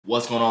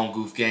What's going on,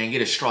 Goof Gang?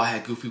 It is Straw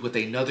Hat Goofy with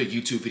another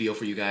YouTube video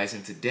for you guys,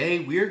 and today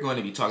we're going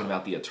to be talking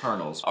about the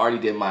Eternals. I already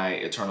did my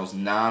Eternals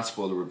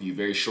non-spoiler review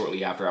very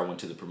shortly after I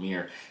went to the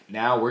premiere.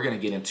 Now we're going to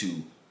get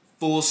into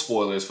full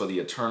spoilers for the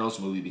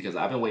Eternals movie because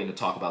I've been waiting to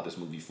talk about this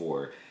movie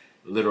for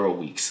literal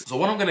weeks. So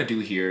what I'm gonna do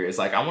here is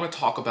I want to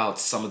talk about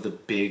some of the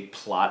big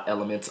plot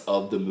elements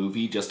of the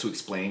movie just to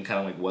explain kind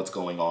of like what's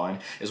going on,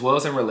 as well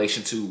as in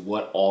relation to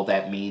what all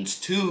that means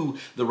to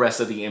the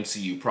rest of the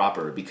MCU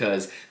proper,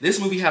 because this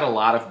movie had a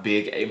lot of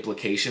big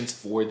implications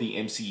for the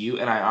MCU,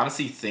 and I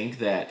honestly think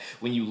that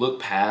when you look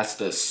past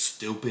the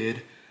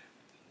stupid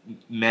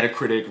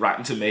Metacritic,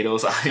 Rotten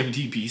Tomatoes,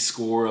 IMDb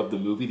score of the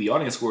movie, the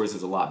audience scores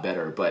is a lot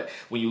better. But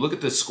when you look at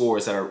the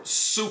scores that are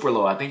super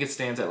low, I think it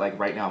stands at like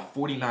right now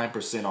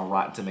 49% on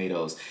Rotten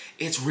Tomatoes.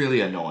 It's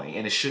really annoying,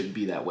 and it shouldn't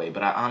be that way.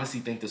 But I honestly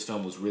think this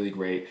film was really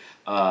great.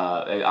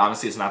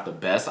 Honestly, it's not the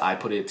best. I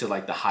put it to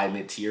like the high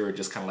mid tier, or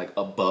just kind of like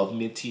above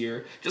mid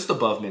tier, just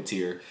above mid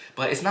tier.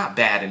 But it's not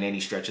bad in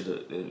any stretch of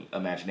the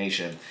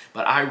imagination.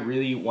 But I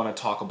really want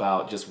to talk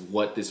about just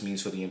what this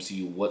means for the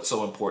MCU, what's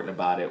so important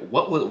about it,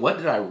 what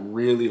did I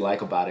really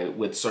like about it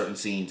with certain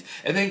scenes,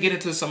 and then get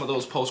into some of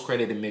those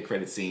post-credit and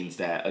mid-credit scenes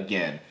that,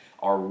 again,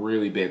 are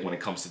really big when it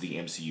comes to the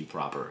MCU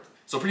proper.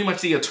 So pretty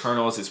much the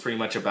Eternals is pretty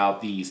much about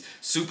these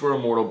super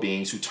immortal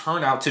beings who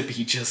turn out to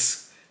be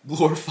just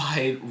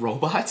glorified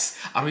robots.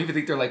 I don't even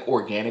think they're like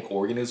organic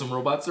organism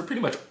robots. They're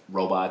pretty much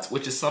robots,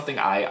 which is something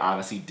I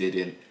honestly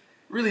didn't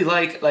really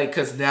like,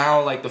 because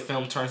now like the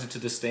film turns into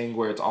this thing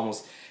where it's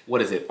almost,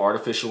 what is it,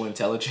 artificial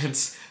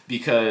intelligence?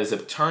 Because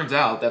it turns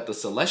out that the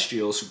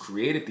Celestials who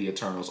created the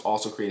Eternals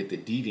also created the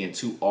Deviants,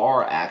 who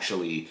are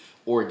actually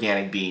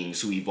organic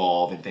beings who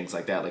evolve and things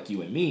like that, like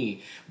you and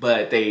me,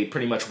 but they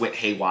pretty much went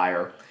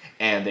haywire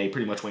and they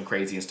pretty much went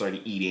crazy and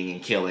started eating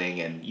and killing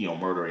and, you know,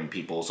 murdering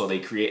people. So they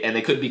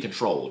couldn't be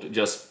controlled,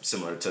 just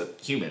similar to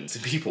humans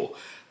and people.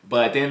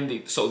 But then,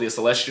 the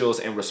Celestials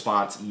in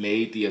response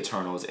made the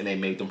Eternals, and they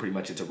made them pretty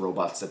much into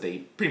robots that they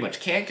pretty much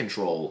can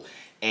control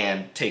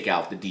and take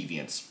out the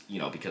Deviants, you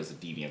know, because the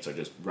Deviants are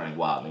just running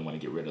wild and they want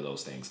to get rid of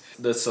those things.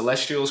 The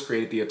Celestials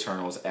created the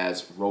Eternals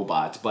as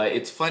robots, but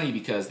it's funny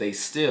because they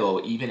still,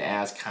 even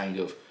as kind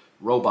of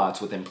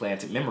robots with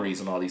implanted memories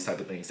and all these type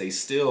of things, they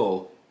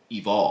still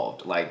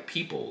evolved like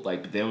people.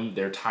 Like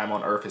their time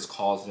on Earth has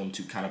caused them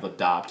to kind of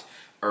adopt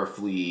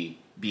earthly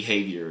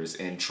behaviors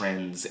and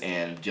trends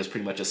and just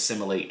pretty much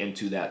assimilate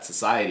into that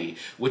society,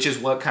 which is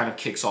what kind of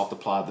kicks off the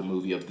plot of the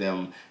movie, of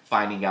them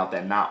finding out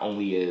that not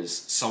only is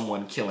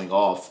someone killing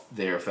off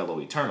their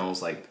fellow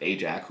Eternals, like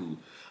Ajak, who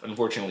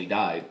unfortunately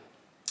died,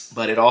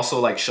 but it also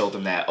like showed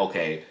them that,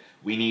 okay,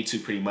 we need to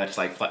pretty much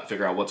like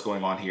figure out what's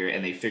going on here.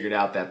 And they figured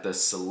out that the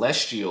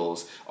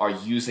Celestials are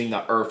using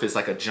the Earth as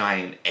like a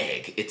giant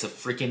egg. It's a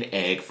freaking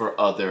egg for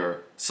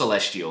other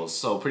Celestials.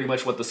 So pretty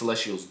much what the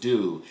Celestials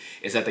do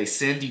is that they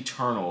send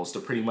Eternals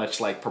to pretty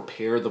much like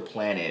prepare the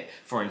planet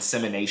for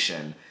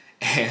insemination.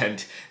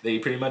 And they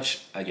pretty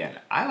much, again,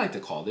 I like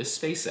to call this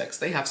space sex.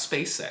 They have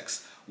space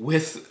sex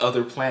with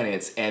other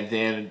planets, and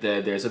then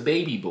there's a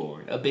baby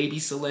born, a baby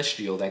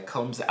Celestial that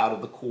comes out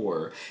of the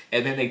core,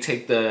 and then they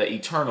take the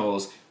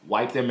Eternals,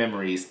 wipe their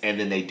memories, and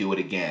then they do it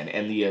again.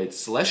 And the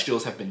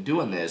Celestials have been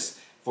doing this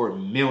for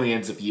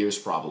millions of years,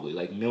 probably,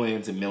 like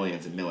millions and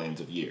millions and millions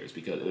of years,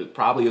 because it's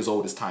probably as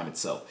old as time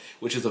itself,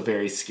 which is a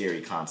very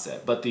scary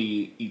concept. But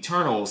the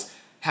Eternals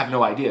have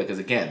no idea, because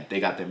again,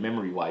 they got their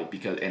memory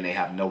wiped and they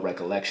have no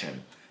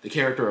recollection. The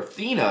character of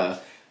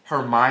Athena,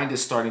 her mind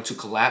is starting to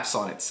collapse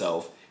on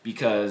itself,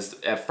 because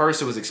at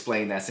first it was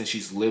explained that since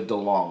she's lived a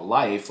long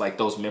life, like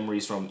those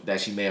memories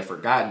that she may have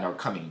forgotten are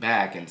coming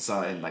back,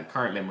 and like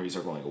current memories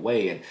are going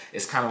away, and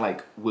it's kind of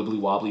like wibbly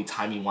wobbly,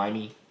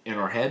 timey-wimey in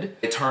her head.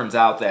 It turns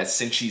out that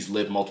since she's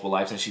lived multiple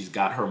lives and she's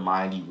got her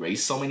mind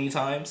erased so many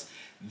times,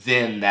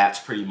 then that's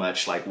pretty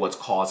much like what's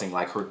causing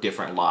like her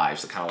different lives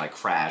to kind of like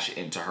crash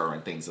into her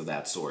and things of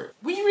that sort.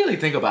 When you really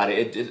think about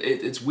it,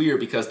 it's weird,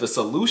 because the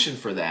solution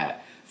for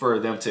that, for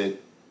them to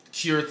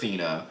cure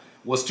Athena,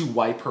 was to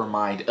wipe her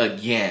mind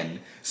again.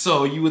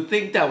 So you would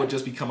think that would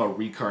just become a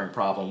recurring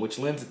problem, which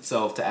lends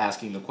itself to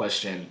asking the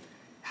question,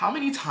 how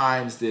many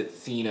times did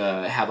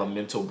Athena have a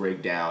mental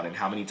breakdown, and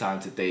how many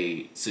times did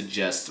they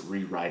suggest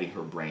rewriting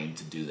her brain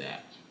to do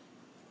that?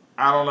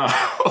 I don't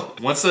know.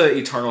 Once the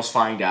Eternals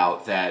find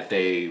out that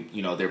they're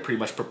pretty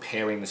much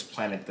preparing this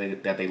planet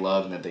that they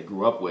love and that they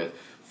grew up with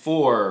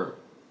for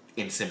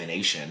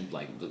insemination,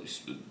 like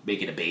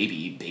making a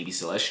baby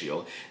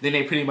Celestial, then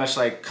they pretty much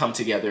like come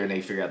together and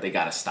they figure out they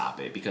gotta stop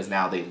it, because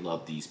now they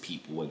love these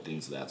people and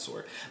things of that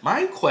sort.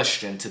 My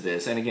question to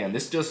this, and again,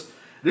 this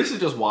is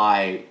just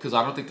why, because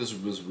I don't think this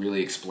was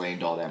really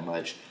explained all that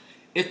much.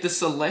 If the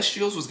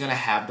Celestials was gonna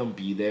have them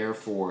be there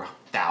for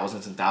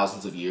thousands and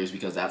thousands of years,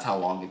 because that's how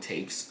long it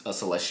takes a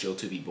Celestial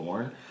to be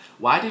born,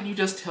 why didn't you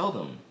just tell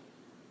them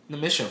the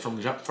mission from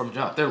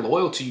jump? They're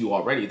loyal to you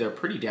already. They're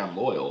pretty damn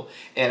loyal.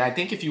 And I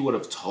think if you would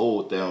have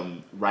told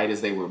them right as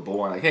they were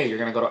born, like, hey, you're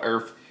gonna go to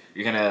Earth,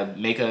 you're gonna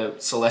make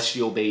a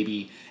Celestial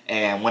baby,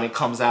 and when it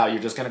comes out,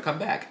 you're just gonna come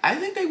back, I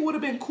think they would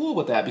have been cool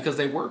with that, because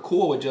they were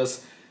cool with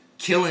just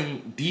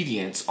killing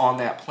deviants on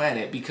that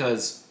planet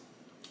because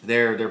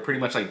they're pretty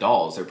much like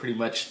dolls. They're pretty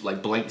much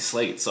like blank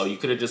slates. So you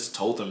could have just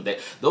told them that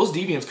those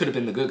deviants could have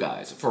been the good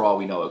guys, for all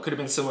we know. It could have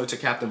been similar to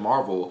Captain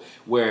Marvel,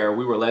 where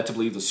we were led to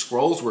believe the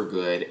Skrulls were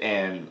good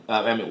and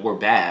were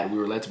bad. We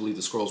were led to believe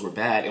the Skrulls were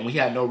bad, and we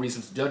had no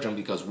reason to judge them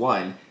because,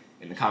 one,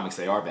 in the comics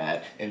they are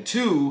bad, and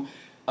two,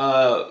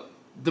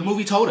 the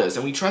movie told us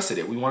and we trusted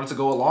it. We wanted to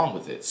go along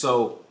with it.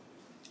 So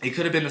it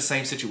could have been the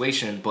same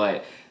situation,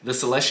 but the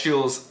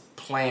Celestials'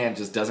 plan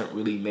just doesn't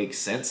really make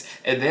sense.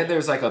 And then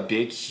there's like a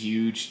big,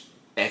 huge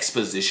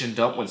exposition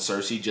dump when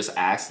Cersei just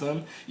asks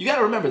them. You got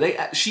to remember,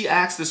 she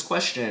asked this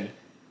question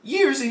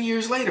years and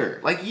years later,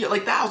 like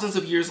thousands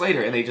of years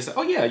later, and they just said,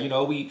 "Oh yeah, you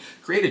know, we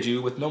created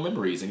you with no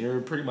memories, and you're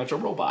pretty much a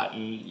robot,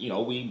 and you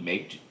know, we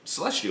make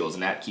Celestials,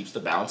 and that keeps the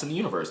balance in the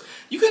universe."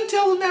 You couldn't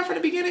tell them that from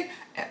the beginning.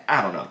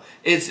 I don't know.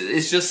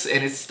 It's just,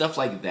 and it's stuff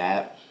like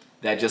that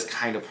that just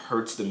kind of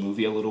hurts the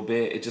movie a little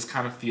bit. It just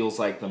kind of feels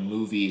like the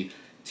movie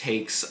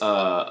takes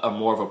a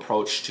more of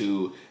approach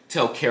to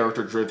tell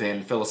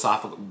character-driven,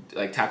 philosophical,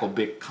 like tackle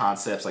big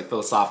concepts, like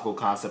philosophical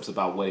concepts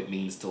about what it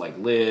means to like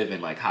live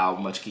and like how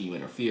much can you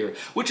interfere,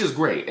 which is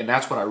great, and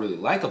that's what I really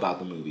like about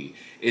the movie.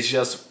 It's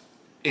just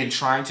in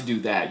trying to do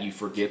that, you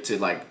forget to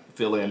like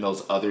fill in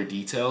those other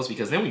details,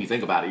 because then when you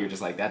think about it, you're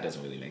just like, that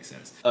doesn't really make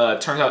sense.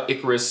 Turns out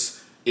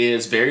Ikaris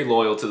is very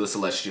loyal to the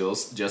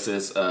Celestials, just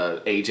as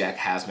Ajax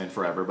has been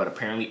forever, but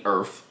apparently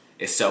Earth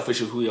is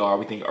selfish as who we are.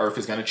 We think Earth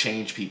is going to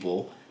change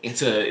people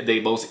into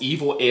the most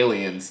evil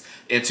aliens,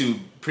 into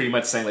pretty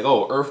much saying like,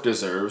 oh, Earth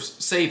deserves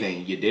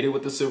saving. You did it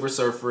with the Silver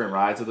Surfer and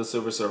Rise of the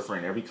Silver Surfer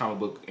in every comic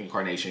book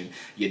incarnation.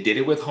 You did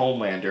it with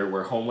Homelander,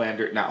 where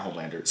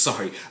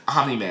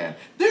Omni-Man.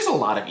 There's a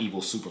lot of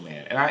evil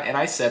Superman, and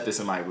I said this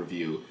in my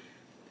review.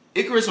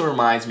 Ikaris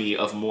reminds me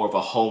of more of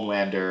a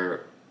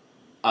Homelander,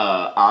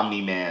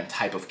 Omni-Man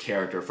type of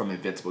character from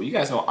Invincible. You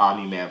guys know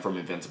Omni-Man from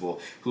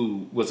Invincible,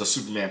 who was a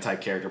Superman type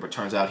character, but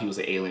turns out he was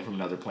an alien from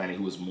another planet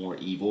who was more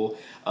evil.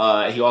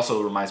 He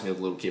also reminds me of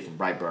the little kid from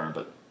Brightburn,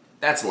 but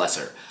that's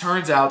lesser.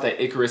 Turns out that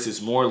Ikaris is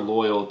more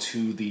loyal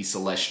to the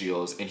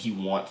Celestials, and he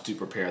wants to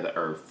prepare the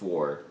Earth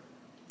for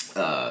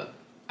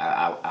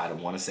I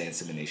don't want to say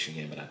insemination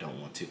again, but I don't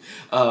want to.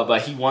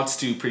 But he wants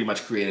to pretty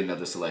much create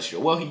another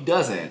Celestial. Well, he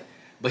doesn't.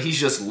 But he's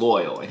just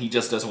loyal, and he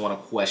just doesn't want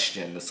to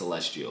question the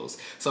Celestials.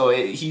 So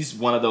he's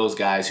one of those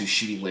guys who's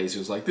shooting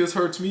lasers like, this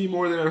hurts me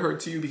more than it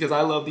hurts you because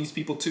I love these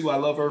people too. I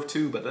love Earth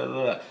too,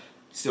 but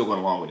still going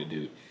along with it,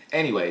 dude.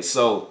 Anyway,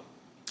 so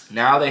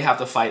now they have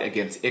to fight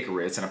against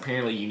Ikaris, and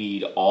apparently you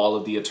need all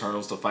of the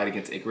Eternals to fight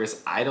against Ikaris.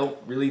 I don't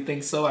really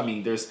think so. I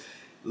mean, there's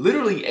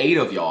literally 8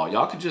 of y'all.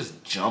 Y'all could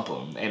just jump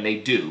them, and they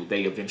do.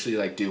 They eventually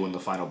like do in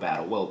the final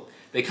battle. Well,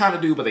 they kind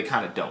of do, but they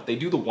kind of don't. They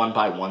do the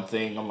 1-by-1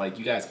 thing. I'm like,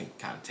 you guys can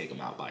kind of take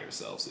them out by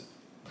yourselves.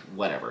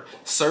 Whatever.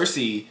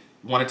 Cersei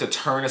wanted to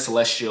turn a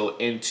Celestial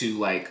into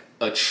like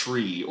a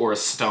tree or a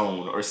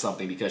stone or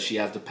something because she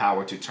has the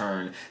power to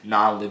turn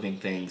non-living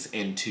things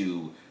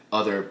into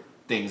other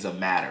things of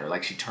matter.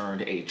 Like she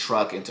turned a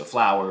truck into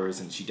flowers,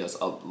 and she does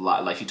a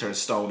lot, like she turns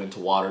stone into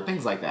water,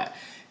 things like that.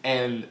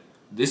 And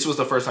this was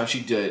the first time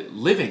she did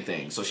living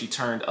things. So she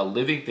turned a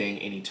living thing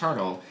in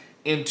Eternal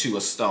into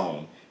a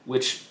stone,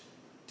 which...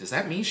 does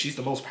that mean she's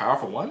the most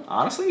powerful one?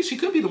 Honestly, she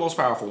could be the most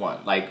powerful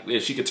one. Like,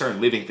 if she could turn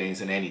living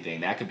things into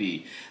anything, that's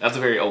a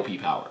very OP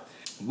power.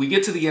 We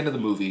get to the end of the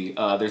movie.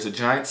 There's a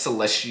giant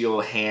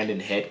celestial hand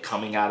and head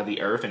coming out of the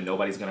earth, and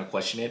nobody's going to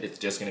question it. It's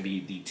just going to be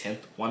the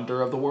 10th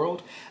wonder of the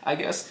world, I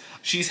guess.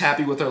 She's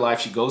happy with her life.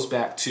 She goes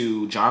back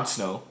to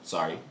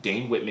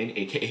Dane Whitman,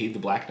 a.k.a. the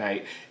Black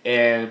Knight,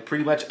 and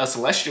pretty much a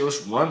celestial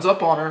runs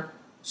up on her,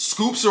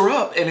 scoops her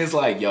up, and is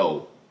like,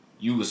 yo,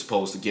 you were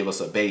supposed to give us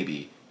a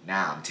baby.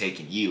 Now I'm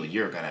taking you, and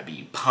you're gonna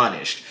be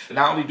punished.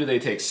 Not only do they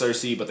take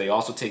Cersei, but they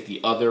also take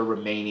the other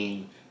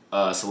remaining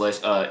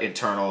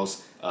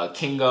Eternals,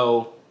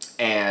 Kingo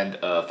and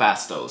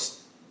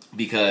Phastos,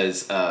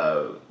 because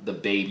the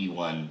baby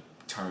one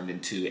turned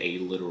into a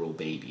literal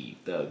baby,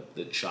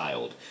 the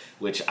child,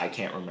 which I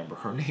can't remember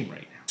her name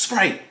right now.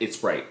 Sprite! It's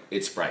Sprite.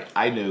 It's Sprite.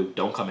 I knew.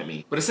 Don't come at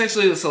me. But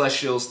essentially the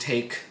Celestials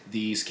take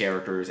these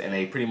characters and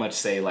they pretty much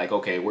say like,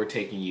 okay, we're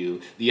taking you.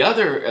 The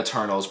other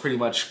Eternals pretty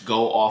much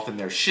go off in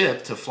their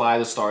ship to fly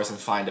the stars and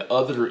find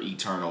other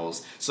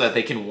Eternals so that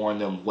they can warn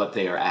them what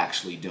they are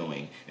actually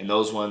doing. And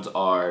those ones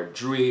are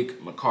Druig,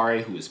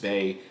 Makkari, who is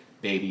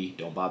Baby,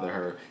 don't bother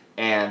her,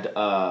 and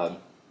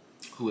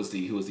who was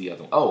the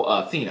other one? Oh,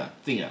 Thena.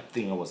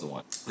 Thena was the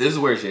one. This is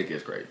where shit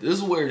gets great. This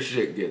is where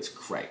shit gets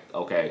great,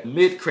 okay?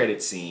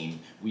 Mid-credit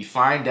scene, we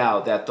find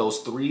out that those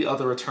 3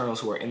 other Eternals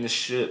who are in the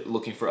ship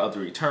looking for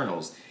other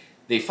Eternals,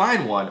 they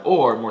find one,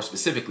 or more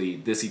specifically,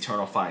 this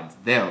Eternal finds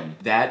them.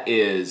 That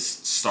is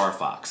Star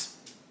Fox.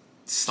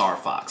 Star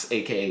Fox,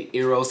 aka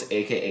Eros,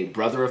 aka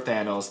brother of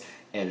Thanos,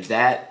 and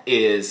that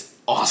is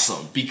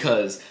awesome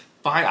because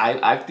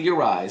I've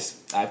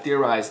theorized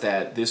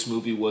that this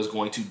movie was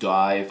going to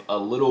dive a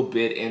little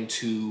bit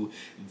into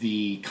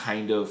the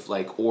kind of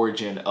like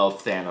origin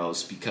of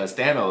Thanos, because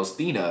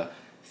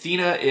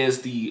Thena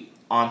is the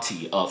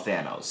auntie of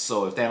Thanos.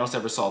 So if Thanos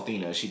ever saw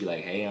Thena, she'd be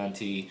like, hey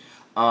auntie,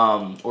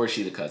 Or is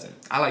she the cousin?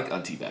 I like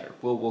Auntie better.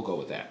 We'll go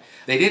with that.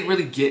 They didn't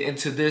really get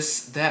into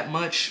this that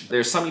much.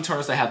 There's some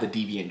Eternals that have the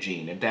deviant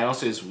gene, and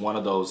Thanos is one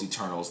of those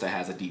Eternals that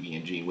has a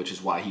deviant gene, which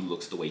is why he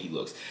looks the way he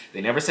looks.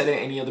 They never said it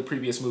in any of the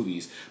previous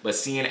movies, but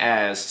seeing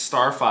as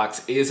Star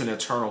Fox is an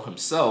Eternal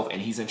himself,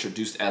 and he's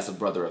introduced as the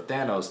brother of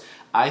Thanos,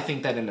 I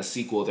think that in the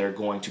sequel they're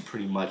going to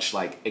pretty much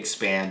like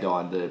expand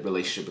on the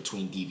relationship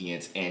between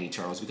Deviants and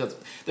Eternals, because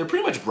they're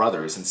pretty much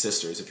brothers and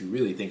sisters if you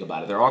really think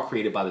about it. They're all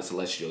created by the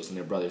Celestials and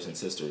they're brothers and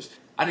sisters.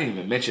 I didn't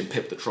even mention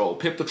Pip the Troll.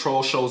 Pip the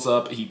Troll shows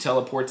up, he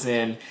teleports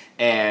in,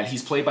 and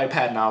he's played by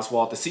Patton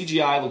Oswalt. The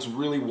CGI looks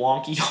really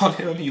wonky on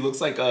him. He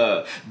looks like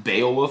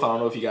Beowulf. I don't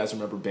know if you guys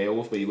remember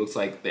Beowulf, but he looks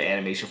like the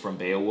animation from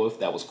Beowulf.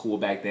 That was cool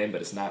back then, but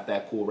it's not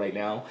that cool right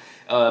now.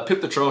 Pip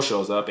the Troll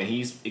shows up, and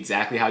he's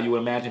exactly how you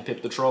would imagine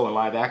Pip the Troll in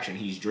live action.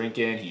 He's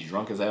drinking, he's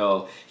drunk as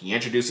hell. He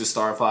introduces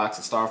Star Fox,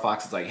 and Star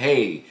Fox is like,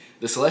 hey,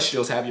 the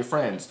Celestials have your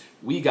friends.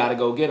 We gotta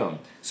go get them.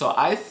 So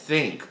I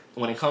think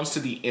when it comes to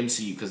the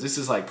MCU, because this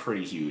is like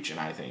pretty huge, and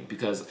I think,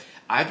 because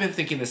I've been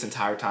thinking this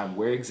entire time,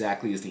 where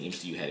exactly is the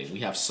MCU heading?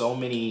 We have so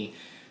many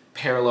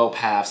parallel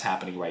paths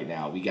happening right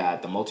now. We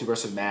got the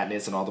Multiverse of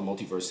Madness and all the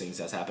multiverse things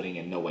that's happening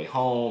in No Way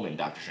Home and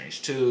Doctor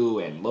Strange 2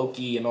 and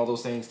Loki and all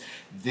those things.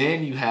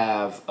 Then you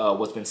have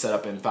what's been set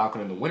up in Falcon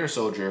and the Winter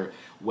Soldier,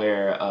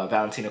 where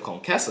Valentina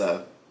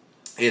Conquesa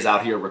is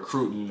out here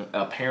recruiting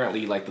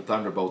apparently like the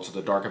Thunderbolts or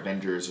the Dark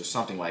Avengers or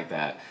something like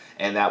that,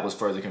 and that was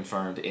further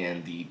confirmed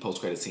in the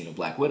post-credit scene of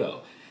Black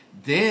Widow.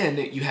 Then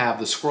you have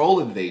the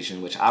Skrull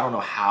invasion, which I don't know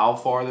how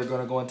far they're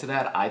going to go into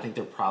that. I think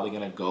they're probably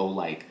going to go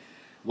like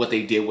what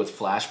they did with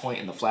Flashpoint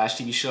in the Flash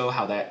TV show,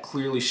 how that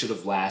clearly should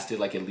have lasted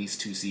like at least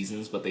 2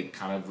 seasons, but they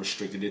kind of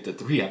restricted it to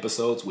 3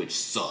 episodes, which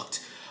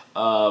sucked.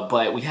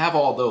 But we have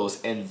all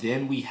those, and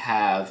then we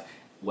have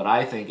what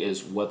I think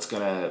is what's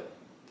going to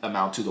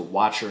amount to the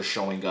Watcher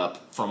showing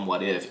up from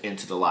What If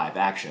into the live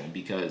action,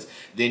 because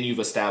then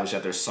you've established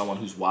that there's someone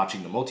who's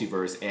watching the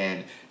multiverse,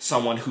 and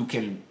someone who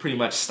can pretty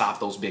much stop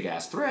those big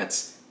ass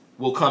threats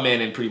will come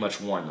in and pretty much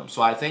warn them.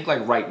 So I think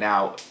like right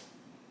now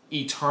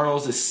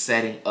Eternals is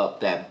setting up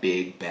that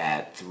big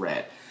bad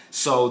threat.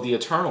 So the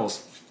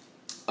Eternals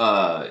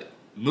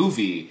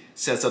movie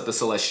sets up the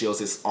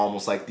Celestials as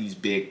almost like these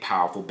big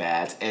powerful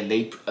bads, and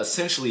they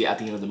essentially at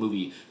the end of the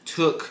movie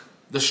took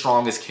the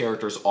strongest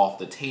characters off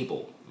the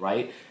table,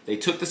 right? They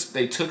took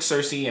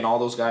Cersei and all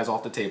those guys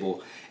off the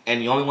table,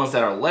 and the only ones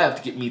that are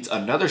left meets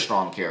another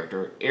strong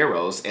character,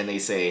 Eros, and they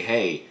say,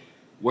 hey,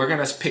 we're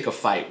gonna pick a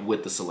fight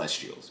with the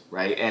Celestials,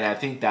 right? And I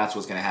think that's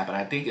what's gonna happen.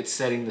 I think it's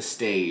setting the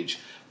stage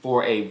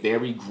for a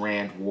very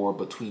grand war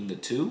between the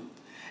two.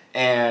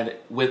 And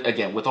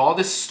with all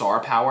this star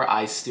power,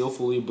 I still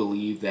fully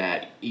believe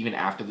that even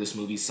after this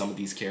movie, some of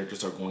these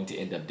characters are going to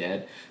end up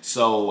dead.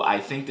 So I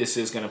think this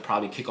is going to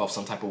probably kick off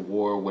some type of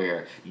war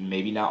where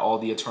maybe not all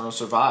the Eternals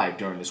survive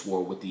during this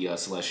war with the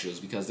Celestials,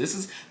 because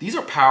these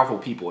are powerful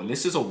people, and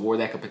this is a war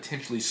that could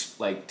potentially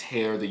like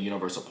tear the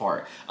universe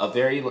apart. A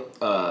very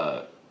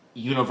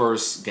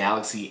universe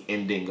galaxy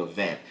ending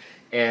event.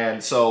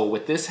 And so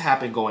with this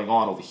going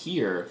on over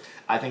here,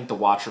 I think the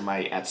Watcher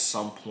might at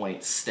some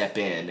point step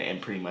in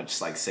and pretty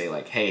much like say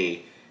like,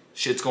 hey,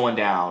 shit's going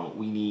down.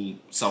 We need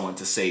someone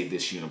to save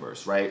this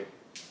universe, right?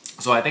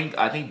 So I think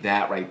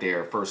that right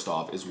there, first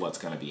off, is what's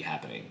going to be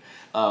happening.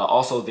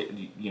 Also,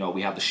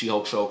 we have the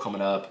She-Hulk show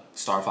coming up.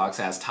 Star Fox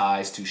has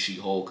ties to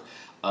She-Hulk.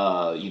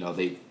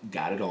 They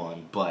got it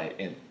on, but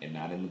and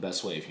not in the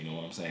best way, if you know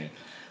what I'm saying.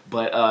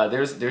 But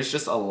there's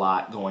just a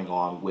lot going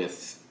on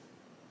with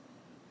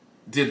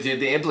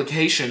the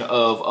implication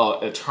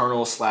of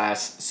Eternal /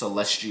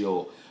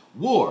 Celestial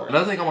war.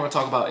 Another thing I want to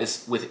talk about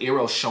is with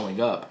Eros showing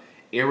up.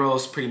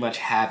 Eros pretty much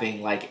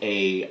having like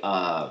a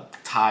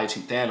tie to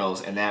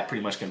Thanos, and that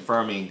pretty much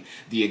confirming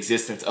the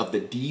existence of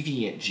the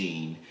deviant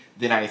gene.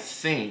 Then I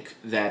think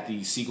that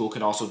the sequel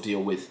can also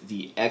deal with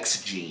the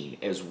X gene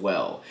as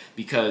well,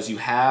 because you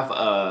have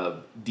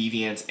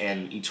deviants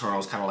and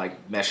Eternals kind of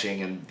like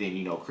meshing and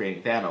then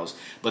creating Thanos,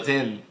 but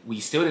then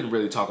we still didn't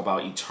really talk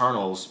about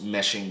Eternals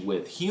meshing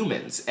with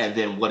humans, and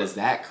then what does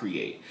that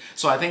create?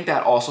 So I think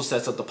that also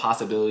sets up the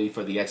possibility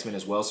for the X-Men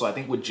as well. So I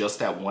think with just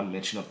that one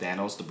mention of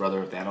Thanos, the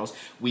brother of Thanos,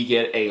 we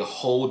get a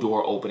whole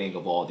door opening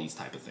of all these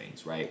type of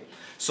things, right?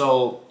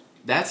 So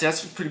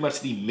that's pretty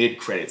much the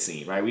mid-credit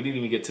scene, right? We didn't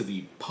even get to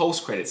the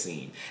post-credit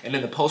scene. And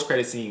in the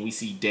post-credit scene, we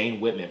see Dane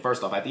Whitman.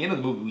 First off, at the end of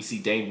the movie, we see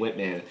Dane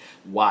Whitman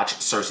watch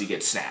Cersei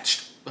get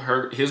snatched.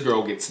 His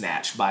girl gets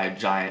snatched by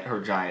her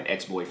giant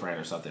ex-boyfriend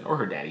or something, or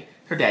her daddy.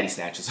 Her daddy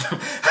snatches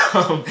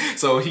her.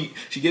 So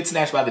she gets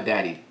snatched by the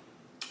daddy,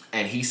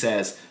 and he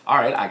says, all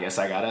right, I guess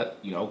I gotta,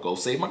 go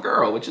save my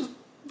girl, which is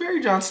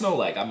very Jon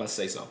Snow-like, I must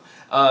say so.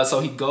 So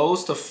he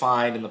goes to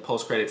find, in the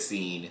post-credit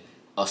scene,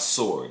 a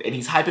sword, and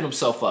he's hyping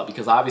himself up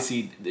because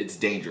obviously it's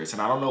dangerous,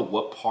 and I don't know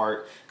what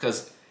part,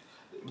 because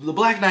the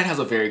Black Knight has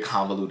a very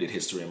convoluted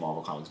history in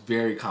Marvel Comics,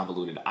 very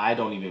convoluted. I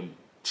don't even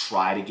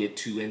try to get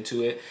too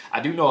into it. I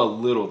do know a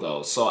little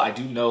though. So I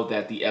do know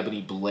that the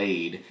ebony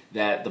blade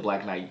that the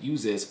Black Knight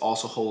uses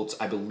also holds,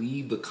 I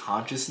believe, the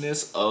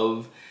consciousness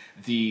of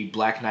the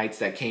Black Knights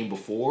that came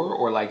before,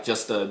 or like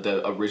just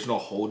the original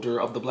holder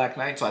of the Black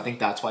Knight. So I think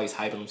that's why he's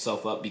hyping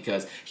himself up,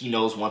 because he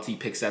knows once he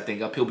picks that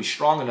thing up, he'll be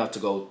strong enough to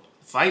go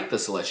fight the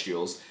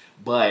Celestials,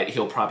 but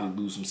he'll probably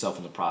lose himself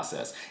in the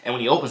process. And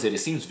when he opens it, it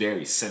seems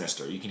very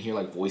sinister. You can hear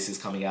like voices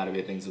coming out of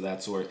it, things of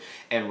that sort.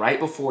 And right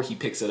before he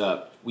picks it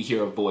up, we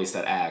hear a voice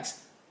that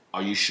asks,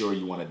 "Are you sure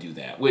you want to do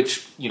that?"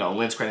 Which, you know,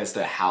 lends credence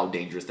to how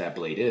dangerous that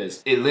blade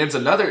is. It lends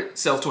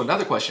self to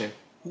another question.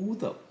 Who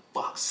the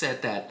fuck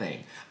said that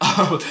thing?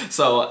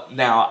 So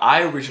now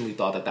I originally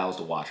thought that was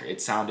the Watcher.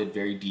 It sounded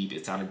very deep.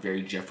 It sounded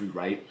very Jeffrey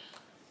Wright.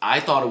 I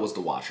thought it was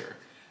the Watcher.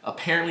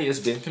 Apparently, it's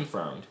been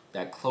confirmed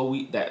that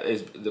Chloe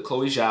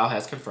Zhao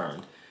has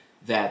confirmed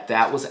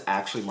that was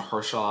actually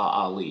Mahershala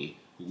Ali,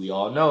 who we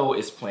all know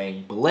is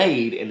playing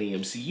Blade in the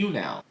MCU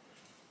now.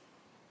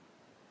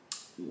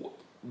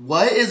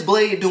 What is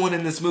Blade doing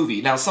in this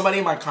movie? Now, somebody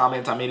in my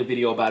comments, I made a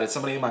video about it,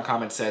 somebody in my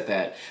comments said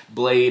that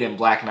Blade and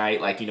Black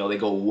Knight, like, you know, they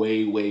go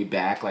way, way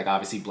back. Like,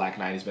 obviously, Black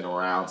Knight has been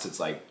around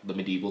since, like, the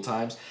medieval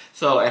times.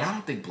 So, and I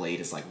don't think Blade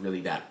is, like,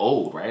 really that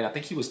old, right? I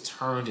think he was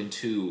turned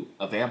into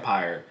a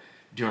vampire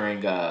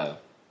during,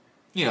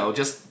 you know,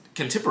 just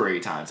contemporary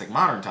times, like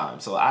modern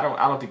times. So I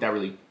don't think that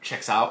really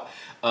checks out.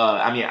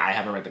 I mean, I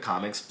haven't read the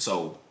comics,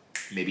 so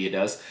maybe it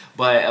does.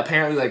 But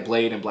apparently, like,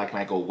 Blade and Black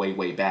Knight go way,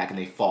 way back, and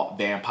they fought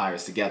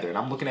vampires together. And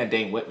I'm looking at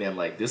Dane Whitman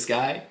like, this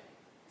guy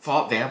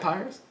fought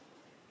vampires?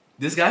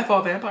 This guy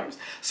fought vampires?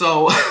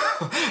 So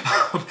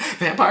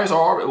vampires are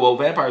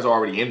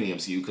already in the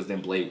MCU, because then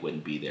Blade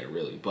wouldn't be there,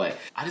 really. But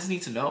I just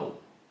need to know,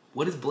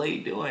 what is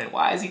Blade doing?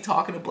 Why is he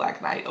talking to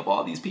Black Knight of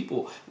all these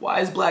people? Why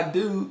is Black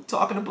Dude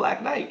talking to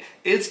Black Knight?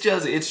 It's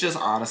just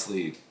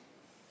honestly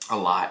a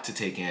lot to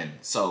take in.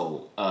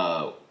 So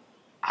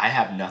I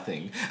have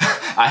nothing.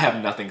 I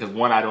have nothing, because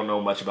one, I don't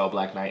know much about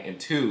Black Knight, and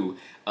two,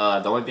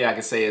 the only thing I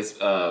can say is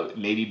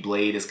maybe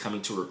Blade is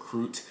coming to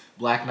recruit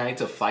Black Knight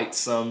to fight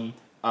some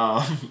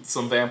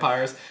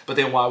vampires. But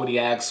then why would he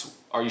ask,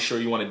 "Are you sure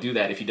you want to do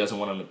that?" if he doesn't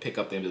want him to pick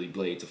up the Ebony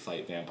Blade to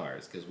fight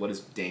vampires? Because what is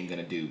Dane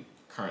gonna do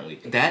currently?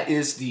 That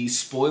is the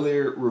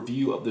spoiler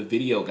review of the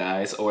video,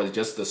 guys, or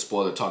just the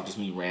spoiler talk, just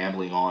me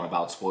rambling on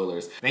about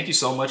spoilers. Thank you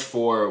so much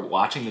for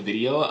watching the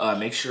video.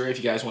 Make sure, if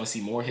you guys want to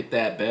see more, hit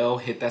that bell,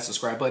 hit that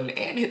subscribe button,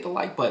 and hit the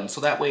like button, so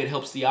that way it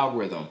helps the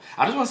algorithm.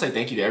 I just want to say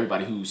thank you to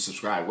everybody who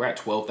subscribed. We're at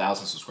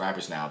 12,000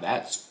 subscribers now.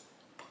 That's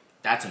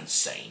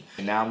insane.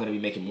 And now I'm going to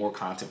be making more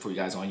content for you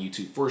guys on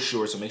YouTube for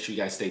sure, so make sure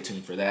you guys stay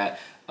tuned for that.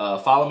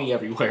 Follow me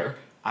everywhere.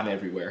 I'm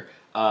everywhere.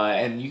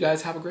 And you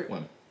guys have a great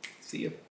one. See ya.